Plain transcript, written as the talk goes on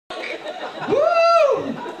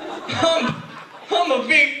Woo! I'm a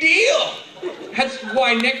big deal. That's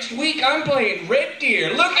why next week I'm playing Red Deer.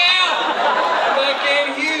 Look out!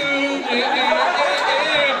 Fucking huge.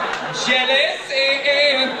 Jealous.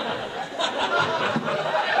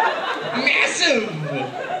 Massive.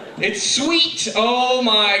 It's sweet. Oh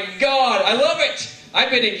my God. I love it. I've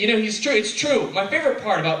been in, it's true. My favorite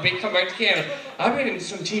part about coming back to Canada, I've been in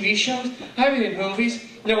some TV shows, I've been in movies,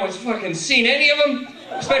 no one's fucking seen any of them,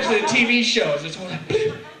 especially the TV shows. It's like,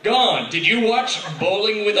 gone. Did you watch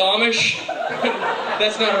Bowling with Amish?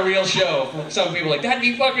 That's not a real show. Some people are like, that'd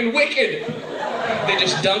be fucking wicked. They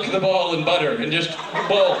just dunk the ball in butter and just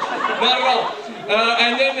bowl. Not at all.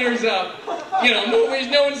 And then there's, movies,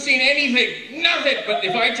 no one's seen anything, nothing. But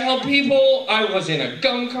if I tell people I was in a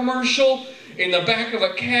gum commercial, in the back of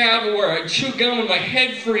a cab where I chewed gum and my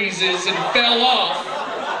head freezes and fell off,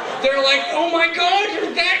 they're like, oh my God,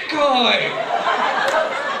 you're that guy.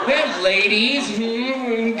 Them ladies,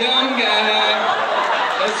 gum guy.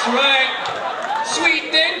 That's right.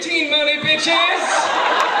 Sweet dentine money, bitches.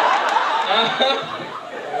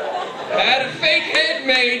 Had a fake head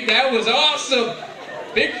made. That was awesome.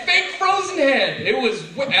 Big fake frozen head. I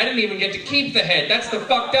didn't even get to keep the head. That's the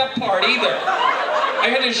fucked up part either. I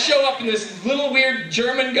had to show up and this little weird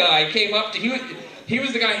German guy came up to, he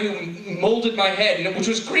was the guy who molded my head, which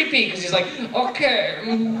was creepy because he's like, okay,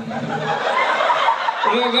 we're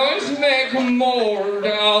going to make a mold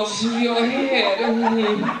out of your head.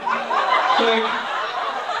 Like,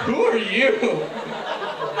 who are you?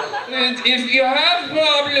 If you have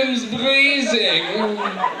problems breathing,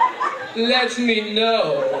 let me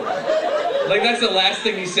know. Like, that's the last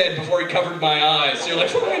thing he said before he covered my eyes. So you're like,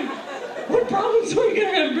 what problems are you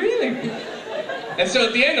gonna have breathing? And so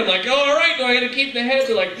at the end, I'm like, oh, all right, do I gotta keep the head?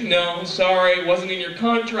 They're like, no, sorry, it wasn't in your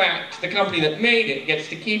contract. The company that made it gets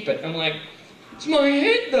to keep it. I'm like, it's my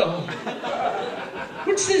head, though.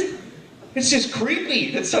 What's this? It's just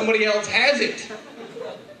creepy that somebody else has it.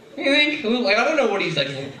 You think? Like, I don't know what he's like.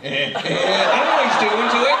 I don't know what he's doing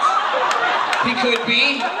to it. He could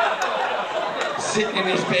be sitting in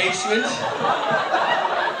his basement.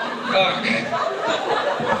 Fuck.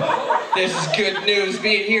 This is good news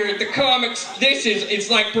being here at the comics. It's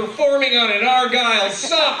like performing on an Argyle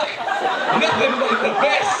sock. Nothing but the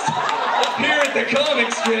best. Here at the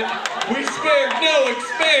comic strip, we spared no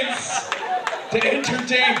expense to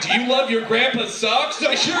entertain. Do you love your grandpa's socks?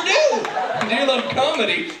 I sure do. Do you love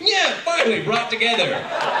comedy? Yeah, finally brought together.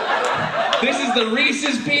 This is the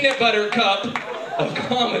Reese's Peanut Butter Cup of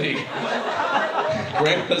comedy.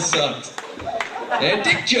 Grandpa's socks. And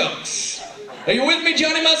dick jokes. Are you with me,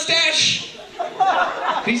 Johnny Mustache?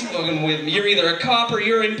 He's fucking with me. You're either a cop or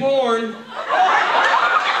you're in porn.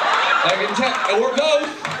 I can tell. Or both.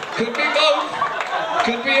 Could be both.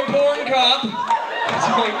 Could be a porn cop. It's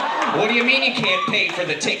like, what do you mean you can't pay for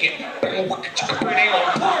the ticket? Porn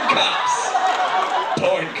cops.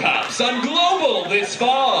 Porn cops on Global this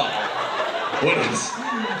fall. What is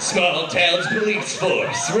small town's police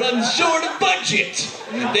force runs short of budget.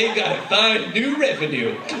 They've got to find new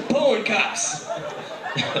revenue. Porn cops.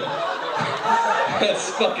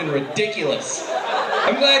 That's fucking ridiculous.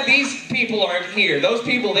 I'm glad these people aren't here. Those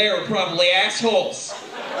people there are probably assholes.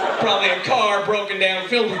 Probably a car broken down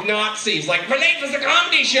filled with Nazis. Like, relate was a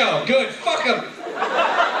comedy show. Good, fuck them.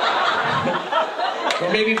 Or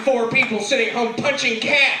maybe 4 people sitting home punching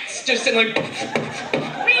cats. Just sitting like...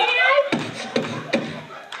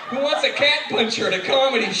 Who wants a cat puncher at a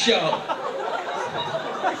comedy show?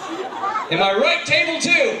 Am I right, table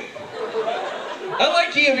 2? I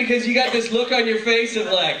like you because you got this look on your face of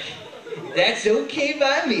like, that's okay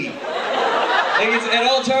by me. Like it's at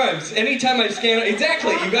all times. Anytime I scan,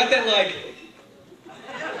 exactly, you got that like,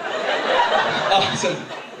 awesome.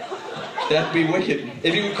 That'd be wicked.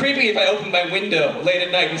 It'd be creepy if I opened my window late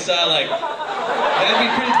at night and saw like, that'd be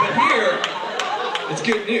creepy, but here, it's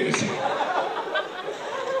good news.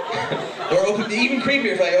 Or even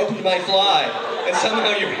creepier if I opened my fly and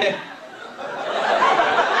somehow your head,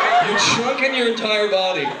 you shrunk in your entire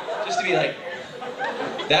body, just to be like,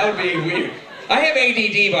 that would be weird. I have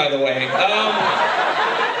ADD, by the way,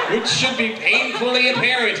 which should be painfully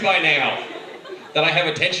apparent by now. That I have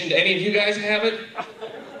attention to. Any of you guys have it?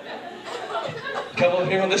 Couple of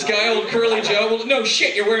people, this guy, old Curly Joe, well, no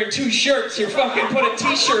shit, you're wearing 2 shirts. You're fucking put a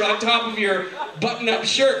t-shirt on top of your button-up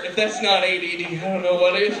shirt. If that's not ADD, I don't know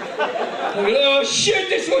what is. Like, oh shit,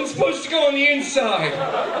 this one's supposed to go on the inside.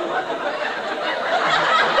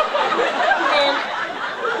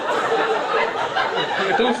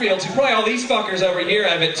 Don't feel too. Probably all these fuckers over here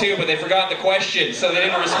have it too, but they forgot the question, so they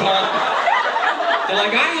didn't respond. They're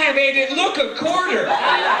like, I have ADD. Look, a quarter.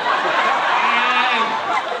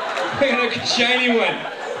 got a shiny one.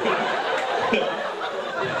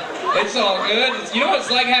 It's all good. You know what it's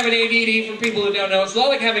like having ADD for people who don't know? It's a lot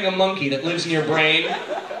like having a monkey that lives in your brain.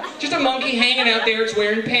 Just a monkey hanging out there, it's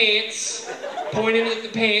wearing pants, pointing at the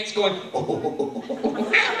pants, going,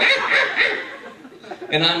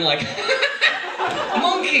 and I'm like,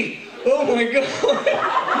 monkey! Oh my god!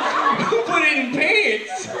 Who put it in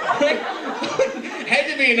pants? Like, had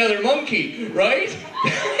to be another monkey, right?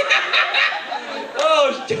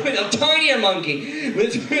 Oh, a tinier monkey.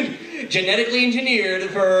 Genetically engineered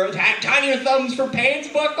for tinier thumbs for pants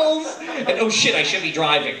buckles. And oh shit, I should be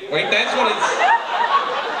driving. Right? That's what it's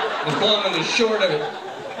the long and the short of it.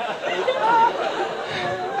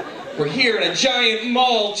 We're here in a giant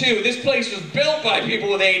mall too. This place was built by people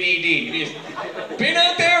with ADD. Been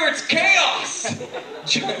out there, it's chaos.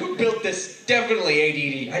 Who built this? Definitely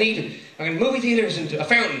ADD. I need movie theaters and a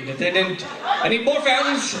fountain. I need more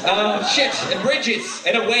fountains. Shit, and bridges,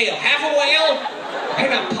 and a whale. Half a whale?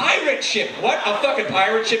 And a pirate ship. What? A fucking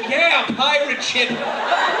pirate ship? Yeah, a pirate ship.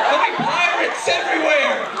 There'll be pirates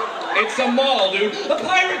everywhere. It's a mall, dude. A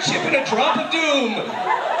pirate ship and a drop of doom.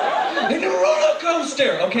 And a roller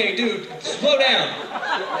coaster. Okay, dude, slow down.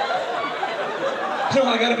 No,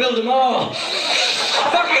 I gotta build a mall.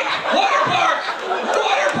 Fuck it. Water park.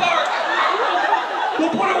 Water park.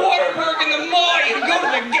 We'll put a water park in the mall. You can go to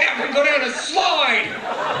the Gap and go down a slide.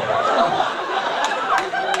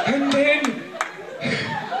 And then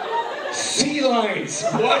sea lions.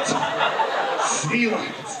 What? Sea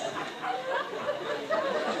lions.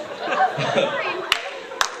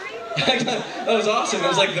 That was awesome. It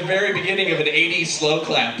was like the very beginning of an 80s slow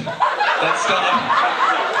clap. That stopped.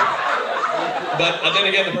 But then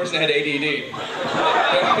again, the person had ADD.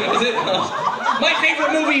 Was it? My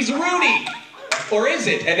favorite movie's Rudy. Or is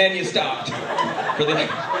it? And then you stopped. For the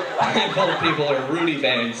handful of people who are Rudy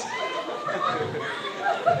fans.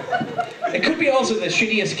 It could be also the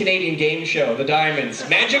shittiest Canadian game show, the Diamonds.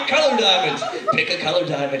 Magic color diamonds. Pick a color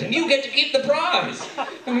diamond and you get to keep the prize.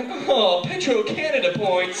 I mean, oh, Petro-Canada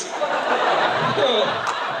points. Oh.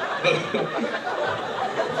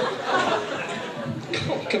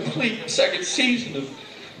 Complete second season of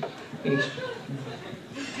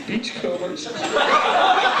Beachcombers.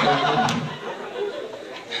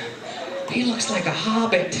 He looks like a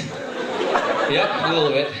hobbit. Yep, a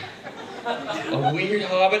little bit. A weird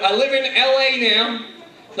hobbit. I live in LA now.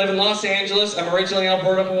 Live in Los Angeles. I'm originally an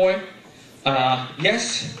Alberta boy.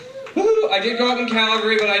 Yes. Woo! I did grow up in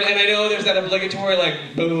Calgary, but I know there's that obligatory like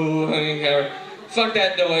boo. Fuck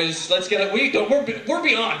that noise. Let's get it. We're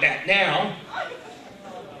beyond that now.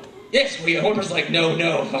 Yes, Homer's like no,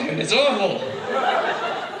 fucking it's awful.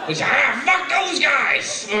 He's fuck those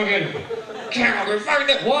guys. Fucking Calgary, fuck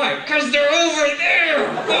that. Why? Because they're over there.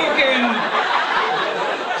 Fucking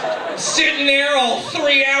sitting there all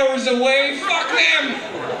 3 hours away. Fuck them.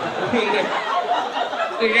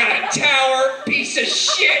 They got a tower, piece of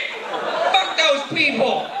shit. Fuck those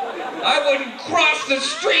people. I wouldn't cross the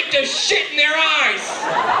street to shit in their eyes.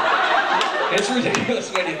 It's ridiculous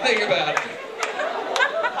when you think about it.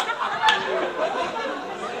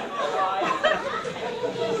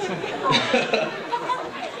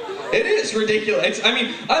 It is ridiculous. I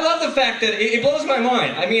mean, I love the fact that it blows my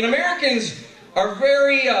mind. I mean, Americans are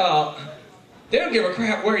very, they don't give a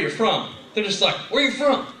crap where you're from. They're just like, where are you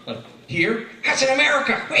from? Like, here? That's in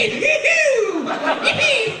America.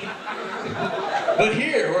 But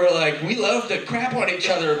here, we're like, we love to crap on each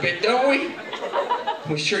other a bit, don't we?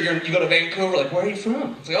 Well, sure, you go to Vancouver, like, where are you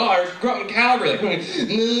from? It's like, oh, I grew up in Calgary. Like, no, I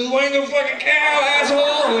ain't no fucking cow,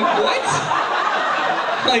 asshole. Like, what?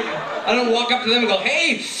 Like, I don't walk up to them and go,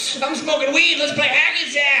 hey, I'm smoking weed, let's play hacky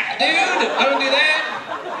sack, dude. I don't do that.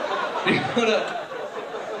 You go to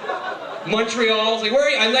Montreal, it's like, where are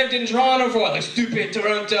you? I lived in Toronto for a while. Like, stupid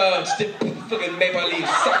Toronto, fucking Maple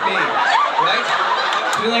Leafs, suck me, right?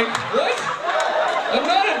 And you're like, what? I'm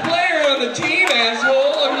not a player on the team,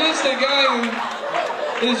 asshole. I'm just a guy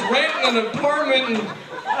who is renting an apartment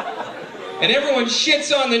and everyone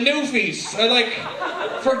shits on the Newfies. I'm like,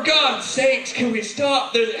 for God's sakes, can we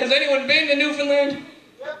stop? Has anyone been to Newfoundland?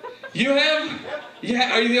 You have?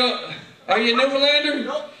 Yeah, are you a Newfoundlander?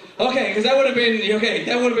 Nope. Okay, because that would have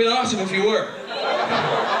been awesome if you were.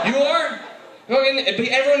 You are? Okay,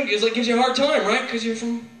 everyone is like gives you a hard time, right? Because you're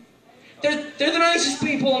from. They're the nicest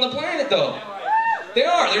people on the planet, though. They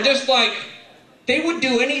are. They're just like. They would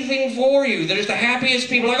do anything for you. They're just the happiest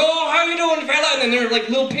people. Like, oh, how you doing, fella? And then they're like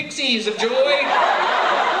little pixies of joy.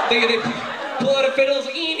 They pull out a fiddle, it's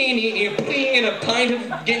like, pling, and a pint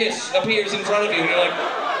of Guinness appears in front of you. And you're like,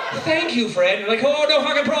 thank you, Fred. And you're like, oh, no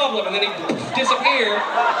fucking problem. And then he disappears.